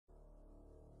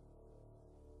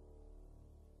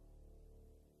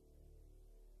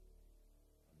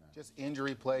Just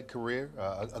injury-plagued career,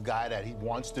 a guy that he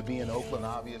wants to be in Oakland,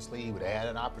 obviously. He would have had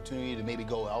an opportunity to maybe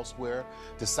go elsewhere,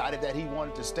 decided that he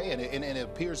wanted to stay, and it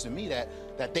appears to me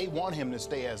that they want him to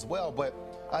stay as well. But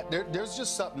there's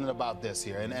just something about this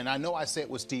here, and I know I said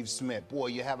with Steve Smith, boy,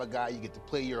 you have a guy, you get to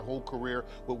play your whole career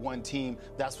with one team,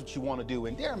 that's what you want to do.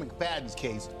 In Darren McFadden's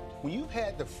case, when you've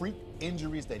had the freak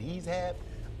injuries that he's had,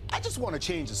 I just want to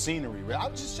change the scenery.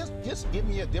 Right? Just give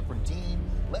me a different team.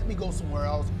 Let me go somewhere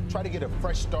else. Try to get a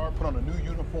fresh start. Put on a new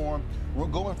uniform. We'll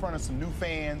go in front of some new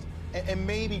fans, and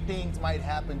maybe things might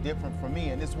happen different for me.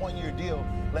 And this one-year deal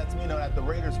lets me know that the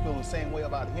Raiders feel the same way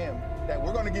about him. That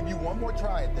we're going to give you one more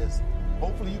try at this.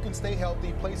 Hopefully, you can stay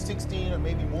healthy, play 16 or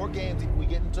maybe more games if we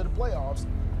get into the playoffs,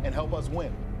 and help us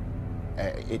win.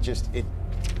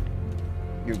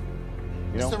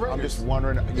 You know, I'm just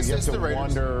wondering. You get to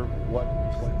wonder what.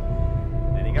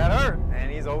 And he got hurt, and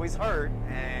he's always hurt.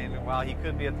 And while he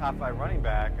could be a top 5 running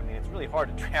back, I mean, it's really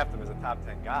hard to draft him as a top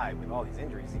 10 guy with all these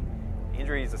injuries.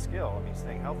 Injury is a skill. I mean,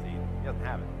 staying healthy, he doesn't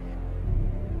have it.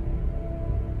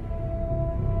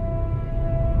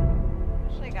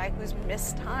 Actually, a guy who's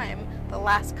missed time the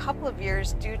last couple of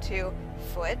years due to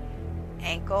foot,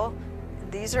 ankle.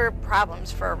 These are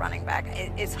problems for a running back.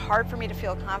 It's hard for me to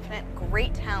feel confident.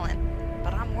 Great talent,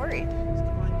 but I'm worried.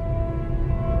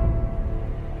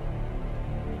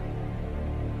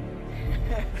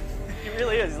 He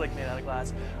really is. He's like made out of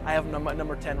glass. I have him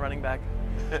number 10 running back.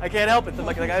 I can't help it. The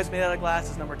guy who's made out of glass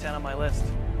is number 10 on my list.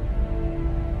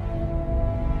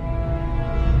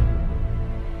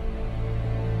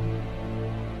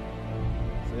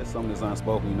 It's something that's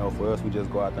unspoken, you know. For us, we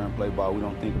just go out there and play ball. We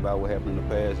don't think about what happened in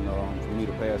the past, you know. For me,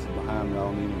 the past is behind me. I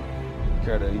don't even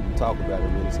care to even talk about it,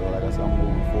 really. So, like I said, I'm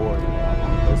moving forward. You know, the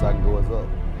only place I can go is up.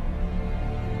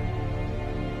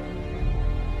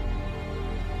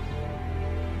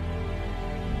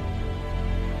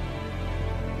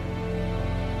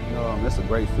 You know, it's a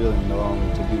great feeling, you know,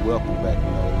 to be welcomed back,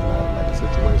 you know. Like a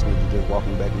situation that you're just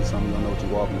walking back into something you don't know what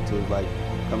you're walking into. It's like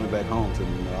coming back home to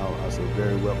me, you know. It's a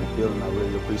very welcome feeling. I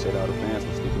really appreciate all the fans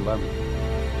for sticking by me.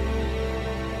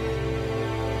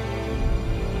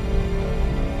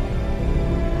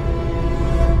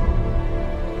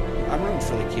 I'm rooting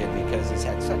for the kid because he's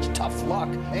had such tough luck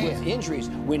with injuries.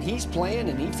 When he's playing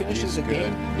and he finishes a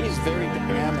game, he's a very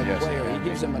dynamic player. He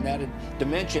gives them an added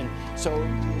dimension. So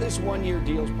this one-year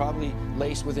deal is probably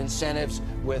laced with incentives,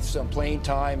 with some playing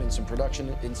time and some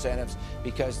production incentives,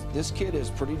 because this kid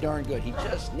is pretty darn good. He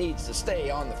just needs to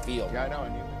stay on the field. Yeah, I know.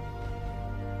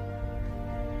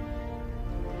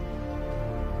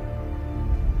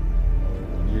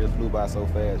 Years flew by so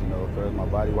fast, you know. First, my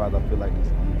body-wise, I feel like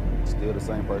I'm still the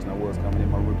same person I was coming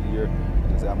in my rookie year.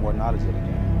 I just have more knowledge of the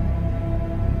game.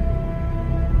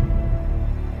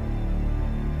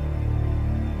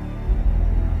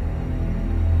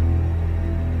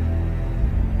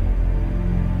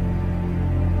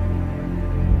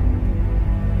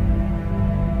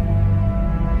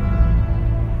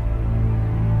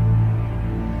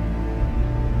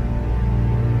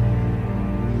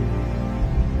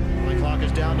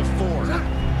 Down to 4.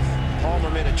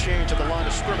 Palmer made a change at the line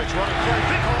of scrimmage. Running play.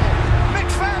 Big hole.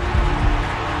 McFadden.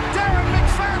 Darren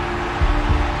McFadden.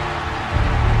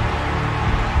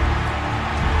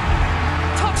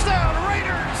 Touchdown,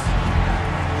 Raiders.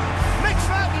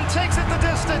 McFadden takes it the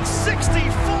distance. 64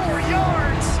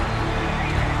 yards.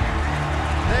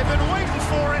 They've been waiting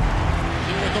for it.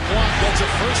 Here with the block. That's a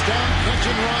first down catch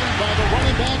and run by the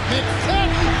running back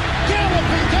McFadden.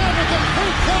 Galloping down with the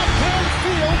full clock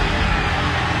downfield.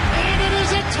 And it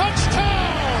is a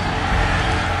touchdown!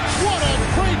 What a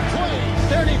great play!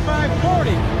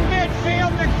 35-40.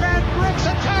 Midfield, McFadden breaks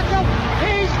a tackle.